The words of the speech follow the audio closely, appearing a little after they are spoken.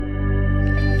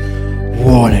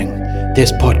Warning,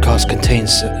 this podcast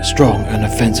contains strong and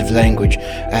offensive language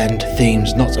and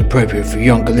themes not appropriate for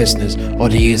younger listeners or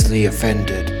the easily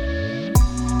offended.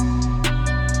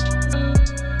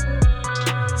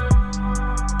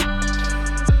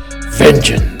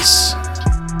 Vengeance,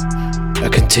 a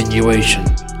continuation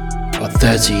of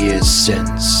 30 years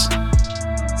since.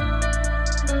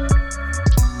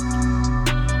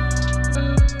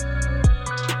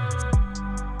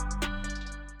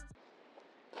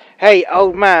 Hey,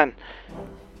 old man.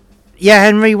 Yeah,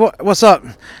 Henry, what's up?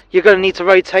 You're going to need to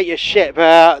rotate your ship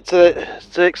to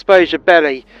expose your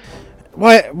belly.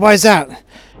 Why is that?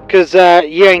 Because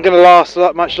you ain't going to last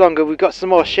much longer. We've got some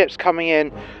more ships coming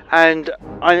in, and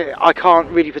I can't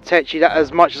really protect you that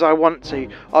as much as I want to.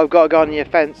 I've got to go on the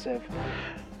offensive.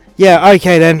 Yeah,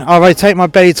 okay then. I'll rotate my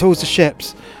belly towards the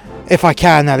ships. If I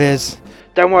can, that is.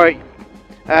 Don't worry.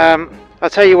 I'll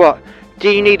tell you what. Do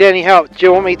you need any help? Do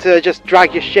you want me to just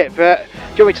drag your ship? Do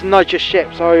you want me to nudge your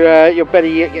ship so your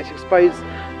belly gets exposed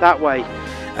that way?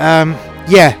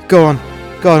 Yeah, go on.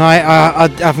 I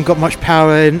haven't got much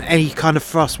power in any kind of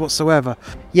thrust whatsoever.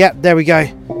 Yep, there we go.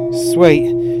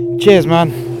 Sweet. Cheers, man.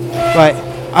 Right,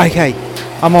 okay.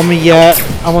 I'm on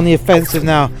the offensive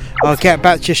now. I'll get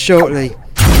back to you shortly.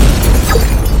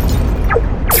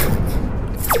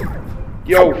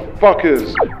 Yo,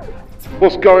 fuckers!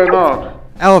 What's going on?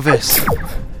 Elvis,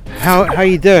 how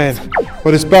you doing?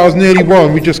 Well, this battle's nearly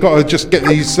won. We just got to get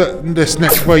this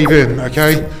next wave in,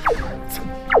 okay?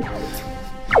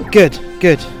 Good.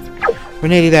 We're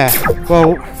nearly there.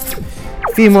 Well,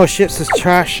 a few more ships as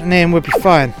trash, and then we'll be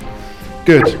fine.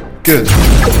 Good.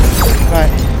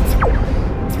 Right.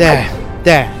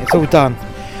 There. It's all done.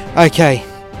 Okay.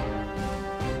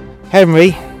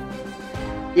 Henry.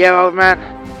 Yeah, old man.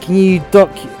 Can you dock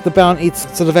the bounty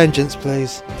to the Vengeance,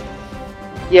 please?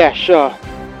 Yeah, sure.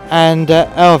 And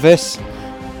Elvis,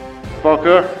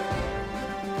 Fucker.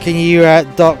 can you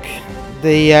dock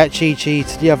the Chi-Chi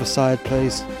to the other side,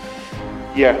 please?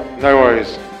 Yeah, no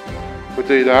worries. We'll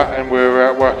do that and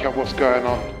we'll work out what's going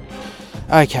on.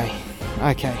 Okay.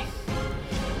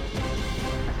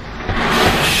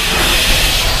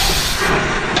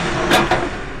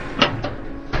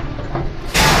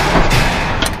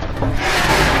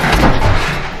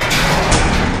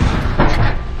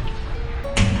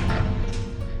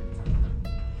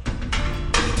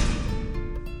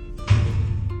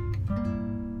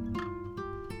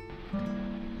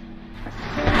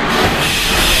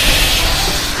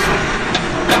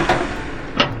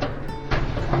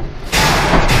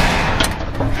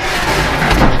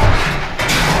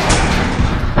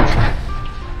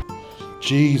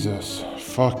 Jesus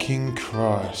fucking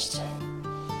Christ.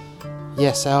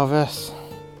 Yes, Elvis.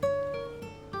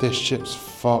 This ship's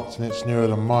fucked and it's nearer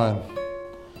than mine.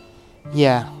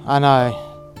 Yeah, I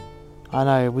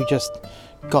know. We just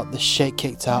got the shit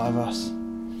kicked out of us.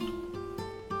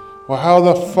 Well, how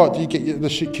the fuck do you get the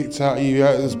shit kicked out of you?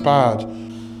 Yeah, it's bad.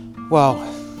 Well,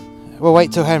 we'll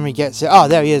wait till Henry gets it. Oh,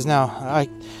 there he is now.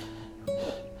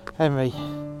 Henry,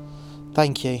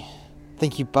 thank you.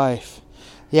 Thank you both.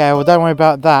 Yeah, well, don't worry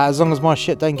about that. As long as my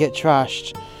shit don't get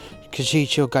trashed,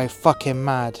 Chi-Chi will go fucking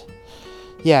mad.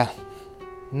 Yeah,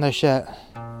 no shit.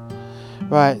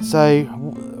 Right, so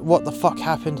what the fuck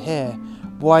happened here?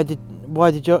 Why did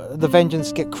the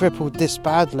Vengeance get crippled this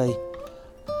badly?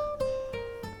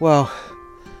 Well,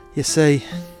 you see,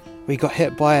 we got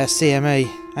hit by a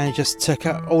CME and it just took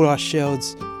out all our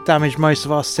shields, damaged most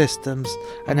of our systems,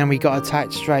 and then we got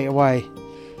attacked straight away.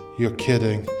 You're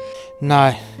kidding.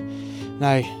 No.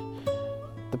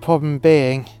 The problem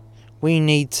being, we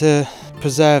need to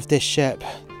preserve this ship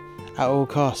at all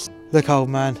costs. Look, old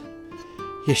man,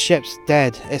 your ship's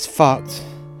dead. It's fucked.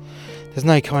 There's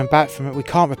no coming back from it. We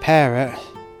can't repair it.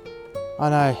 I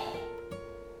know.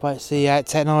 But it's the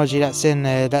technology that's in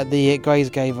there that the Greys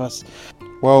gave us.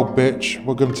 Well, bitch,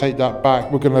 we're going to take that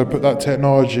back. We're going to put that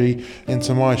technology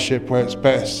into my ship where it's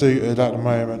better suited at the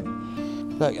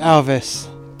moment. Look, Elvis,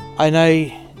 I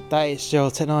know that it's your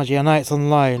technology. I know it's on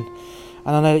loan.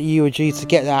 And I know that you were due to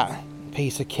get that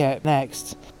piece of kit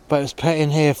next. But it was put in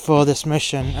here for this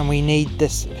mission and we need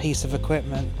this piece of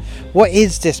equipment. What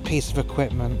is this piece of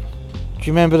equipment? Do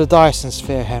you remember the Dyson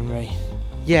Sphere, Henry?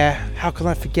 Yeah, how can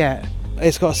I forget?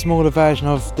 It's got a smaller version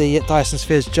of the Dyson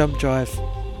Sphere's jump drive.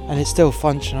 And it's still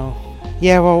functional.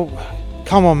 Yeah, well,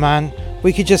 come on, man.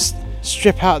 We could just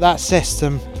strip out that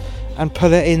system and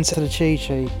put it into the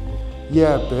Chi-Chi.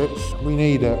 Yeah, bitch, we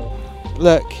need it.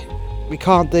 Look, we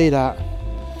can't do that.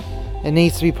 It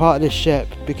needs to be part of this ship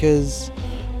because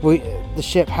the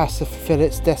ship has to fulfill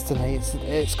its destiny.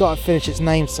 It's got to finish its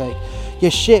namesake. Your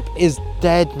ship is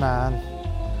dead, man.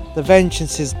 The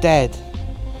Vengeance is dead.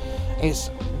 it's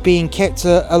being kept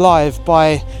alive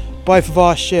by both of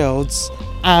our shields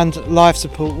and life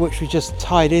support, which we just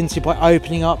tied into by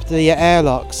opening up the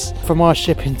airlocks from our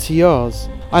ship into yours.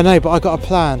 I know, but I got a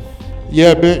plan.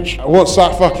 Yeah, bitch. What's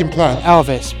that fucking plan?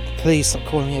 Elvis, please stop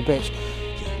calling me a bitch.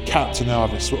 Captain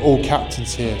Elvis. We're all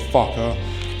captains here, fucker.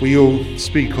 We all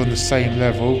speak on the same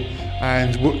level,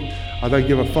 and I don't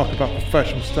give a fuck about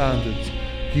professional standards.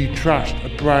 You trashed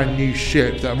a brand new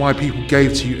ship that my people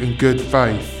gave to you in good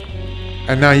faith,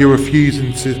 and now you're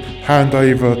refusing to hand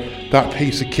over that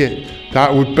piece of kit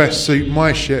that would best suit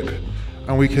my ship,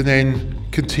 and we can then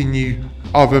continue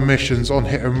other missions on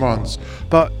hit and runs.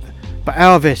 But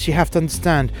Elvis, you have to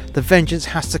understand, the Vengeance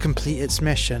has to complete its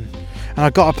mission, and I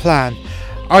got a plan.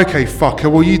 Okay,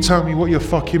 fucker, well you tell me what your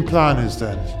fucking plan is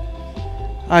then.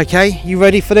 Okay, you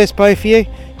ready for this, both of you?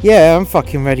 Yeah, I'm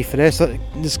fucking ready for this. This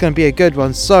is going to be a good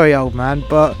one. Sorry, old man,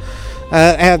 but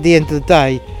at the end of the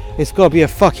day, it's got to be a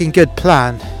fucking good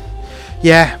plan.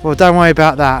 Yeah, well, don't worry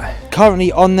about that.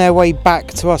 Currently on their way back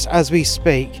to us as we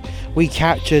speak, we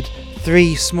captured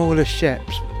 3 smaller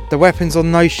ships. The weapons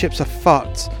on those ships are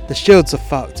fucked. The shields are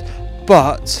fucked.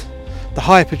 But the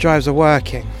hyperdrives are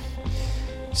working.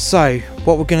 So,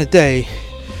 what we're going to do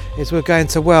is we're going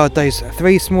to weld those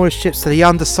 3 smaller ships to the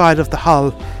underside of the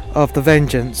hull of the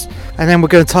Vengeance. And then we're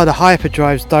going to tie the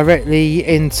hyperdrives directly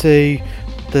into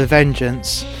the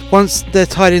Vengeance. Once they're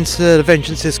tied into the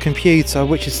Vengeance's computer,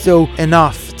 which is still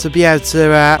enough to be able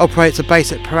to operate to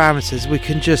basic parameters, we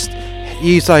can just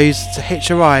use those to hitch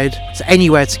a ride to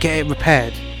anywhere to get it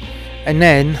repaired. And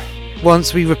then,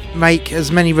 once we make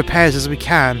as many repairs as we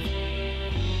can,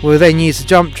 we'll then use the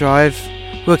jump drive.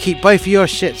 We'll keep both of your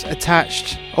ships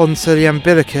attached onto the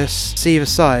umbilicus to either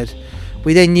side.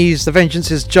 We then use the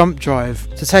Vengeance's jump drive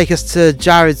to take us to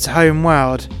Jared's home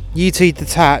world. You two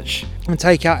detach and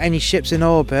take out any ships in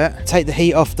orbit, take the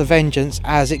heat off the Vengeance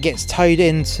as it gets towed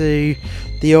into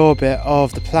the orbit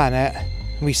of the planet.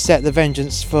 We set the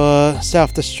Vengeance for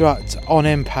self-destruct on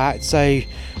impact, so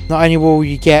not only will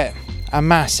you get a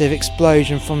massive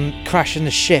explosion from crashing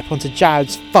the ship onto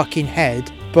Jared's fucking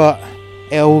head, but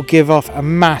it will give off a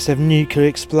massive nuclear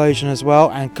explosion as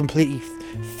well and completely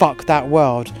fuck that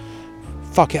world.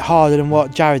 Fuck it harder than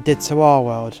what Jared did to our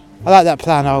world. I like that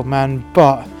plan, old man,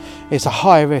 but it's a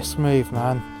high risk move,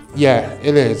 man. Yeah,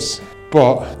 it is.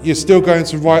 But you're still going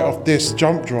to write off this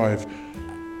jump drive.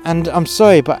 And I'm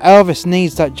sorry, but Elvis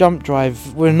needs that jump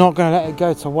drive. We're not going to let it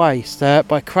go to waste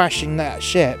by crashing that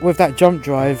ship with that jump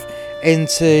drive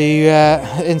into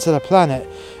the planet.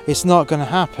 It's not going to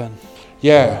happen.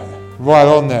 Yeah, right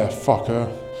on there,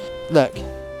 fucker. Look,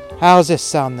 how's this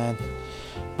sound then?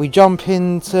 We jump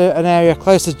into an area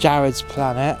close to Jared's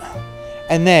planet,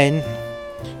 and then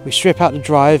we strip out the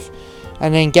drive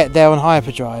and then get there on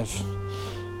hyperdrive.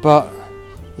 But,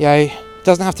 you know, it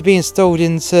doesn't have to be installed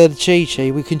into the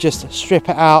Chi-Chi. We can just strip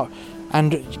it out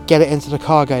and get it into the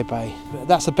cargo bay.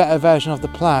 That's a better version of the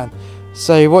plan.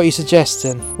 So what are you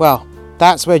suggesting? Well,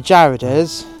 that's where Jared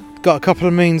is. Got a couple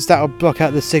of moons that'll block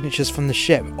out the signatures from the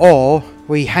ship, or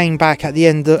we hang back at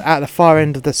the far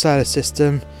end of the solar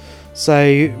system, so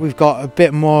we've got a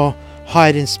bit more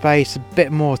hiding space, a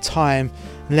bit more time,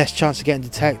 and less chance of getting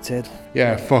detected.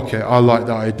 Yeah, fuck it. I like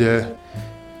that idea.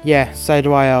 Yeah, so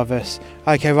do I, Elvis.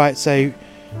 Okay, right, so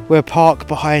we'll park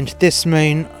behind this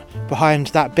moon, behind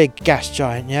that big gas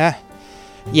giant, yeah?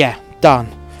 Yeah, done.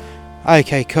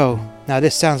 Okay, cool. Now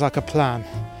this sounds like a plan.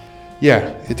 Yeah,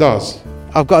 it does.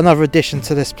 I've got another addition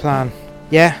to this plan.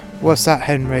 Yeah? What's that,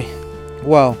 Henry?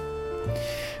 Well,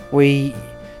 we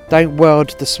don't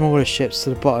weld the smaller ships to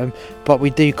the bottom, but we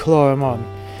do claw them on.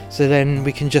 So then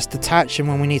we can just detach them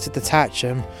when we need to detach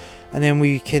them, and then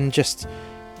we can just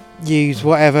use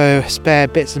whatever spare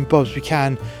bits and bobs we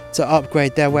can to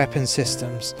upgrade their weapon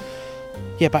systems.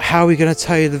 Yeah, but how are we going to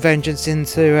tow the Vengeance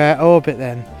into orbit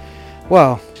then?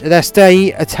 Well, they'll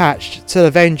stay attached to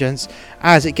the Vengeance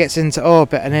as it gets into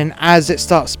orbit, and then as it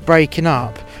starts breaking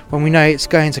up, when we know it's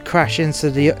going to crash into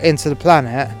the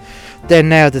planet, then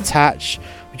they'll detach.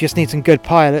 We just need some good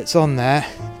pilots on there.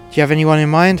 Do you have anyone in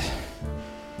mind?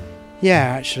 Yeah,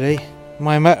 actually,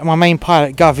 my main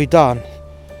pilot, Gavi Dunn,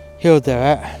 he'll do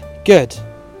it. Good.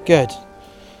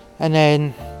 And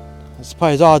then I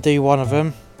suppose I'll do one of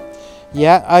them.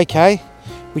 Yeah, okay.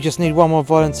 We just need one more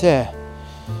volunteer.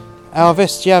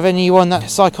 Elvis, do you have anyone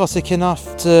that's psychotic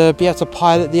enough to be able to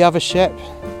pilot the other ship?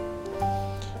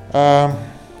 Yeah,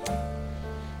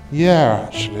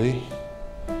 actually.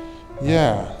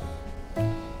 Yeah.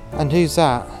 And who's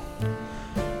that?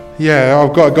 Yeah,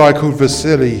 I've got a guy called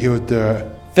Vasily who would do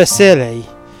it. Vasily?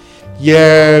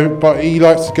 Yeah, but he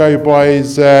likes to go by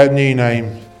his new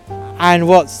name. And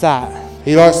what's that?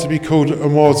 He likes to be called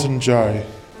Immortan Joe.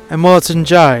 Immortan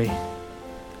Joe?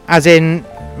 As in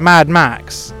Mad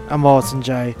Max, Immortan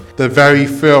Joe. The very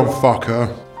film,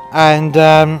 fucker.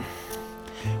 And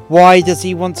why does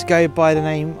he want to go by the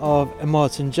name of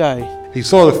Immortan Joe? He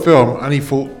saw the film and he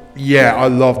thought, yeah, I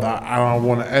love that and I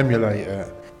want to emulate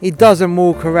it. He doesn't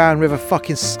walk around with a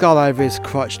fucking skull over his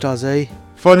crotch, does he?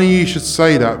 Funny you should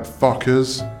say that,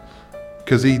 fuckers.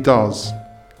 Because he does.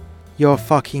 You're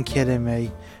fucking kidding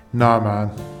me. Nah,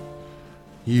 man.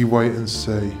 You wait and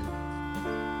see.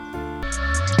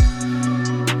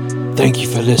 Thank you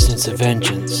for listening to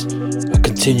Vengeance, a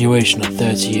continuation of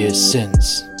 30 years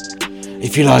since.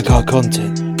 If you like our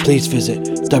content, please visit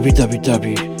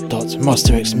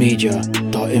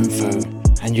www.monsterxmedia.info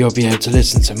and you'll be able to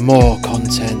listen to more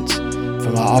content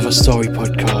from our other story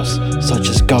podcasts such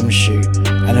as Gumshoe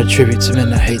and a tribute to men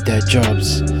that hate their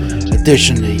jobs.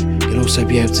 Additionally, you'll also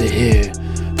be able to hear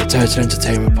the Total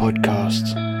Entertainment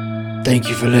Podcast. Thank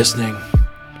you for listening,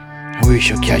 and we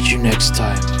shall catch you next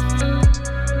time.